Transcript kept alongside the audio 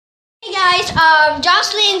guys,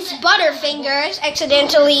 Jocelyn's Butterfingers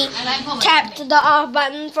accidentally tapped the off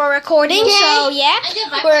button for recording, so yeah,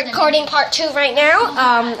 we're recording part 2 right now.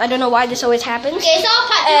 I don't know why this always happens. Okay, so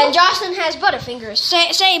part 2. And Jocelyn has Butterfingers.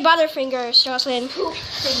 Say Butterfingers, Jocelyn.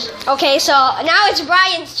 Okay, so now it's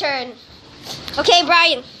Brian's turn. Okay,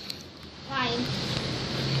 Brian.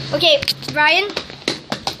 Okay, Brian.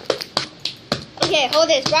 Okay, hold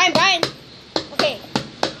this. Brian. Okay.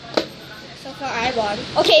 So far I won.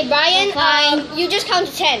 Okay, Brian, you just count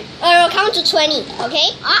to 10. Or count to 20,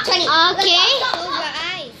 okay? 20. Okay. Close your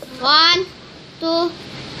eyes. 1, 2,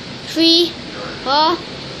 3, 4,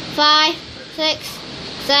 5, 6,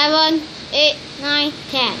 7, 8, 9,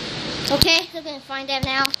 10. Okay, so we're gonna find them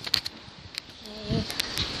now.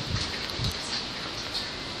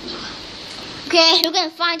 Okay, we're gonna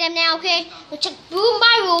find them now, okay? We'll check room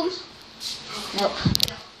by room. Nope.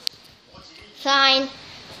 Find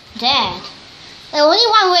Dad. There's only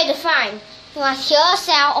one way to find. You must hear a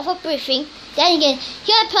sound of a breathing, then you can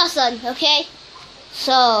hear a person, okay?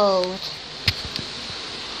 So,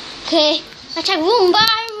 okay, let's check room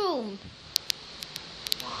by room.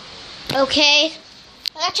 Okay,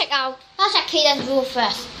 let's check Kayden's room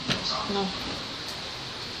first. No.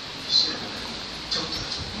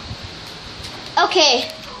 Okay.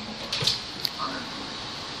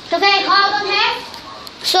 Okay, hold on here.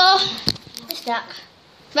 So, it's dark.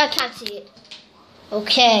 But I can't see it.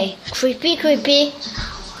 Okay. Creepy.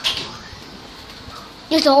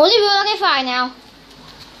 It's the only room I can find now.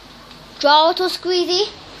 Draw to squeezy.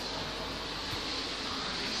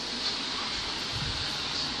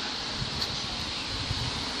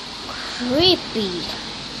 Creepy.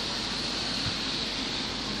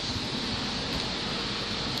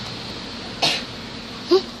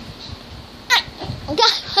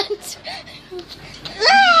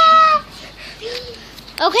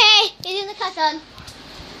 Okay, it's in the cotton.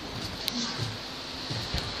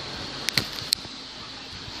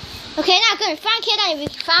 Okay, now I'm going to find Kayden and we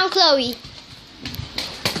found Chloe.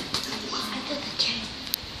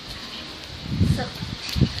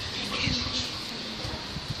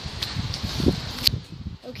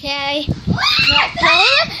 Okay. You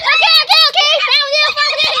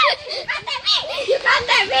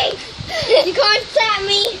can't tap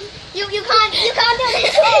me. You can't tap me. You can't do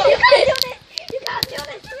this. You can't do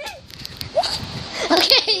this to me.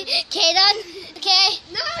 Okay, Kayden. Okay.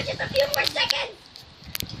 No, just a few more seconds.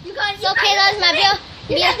 You can't. So Kayden, my bill.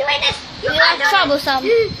 You're not doing this. You're troublesome. No,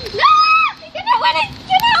 you're not winning.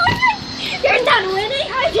 You're not winning.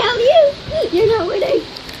 I tell you, you're not winning.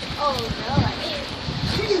 Oh no, I am.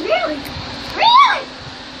 Really?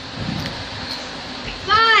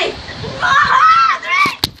 5, 4,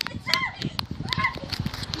 3.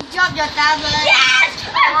 Drop your tablet. Yes!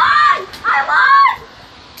 I won!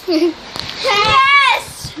 Yes!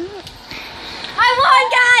 I won,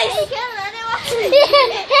 guys! Hey,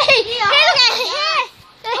 look at it.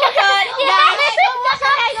 Oh God!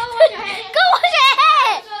 Go wash your hair.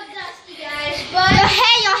 It's so dusty, guys. But Your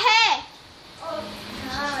hair. oh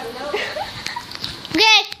God, no.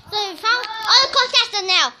 Okay, so we found all the contestants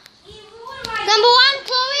now. Number 1,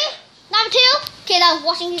 Chloe. Number 2, Kayden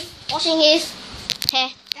washing his hair.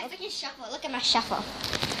 I freaking shuffle. Look at my shuffle.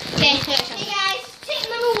 Okay. Hey guys, tip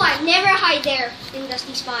number 1: never hide there in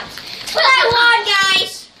dusty spots. But I won,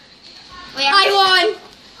 guys. I won.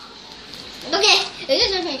 Okay. Maybe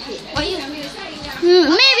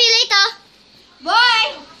later.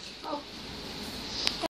 Bye.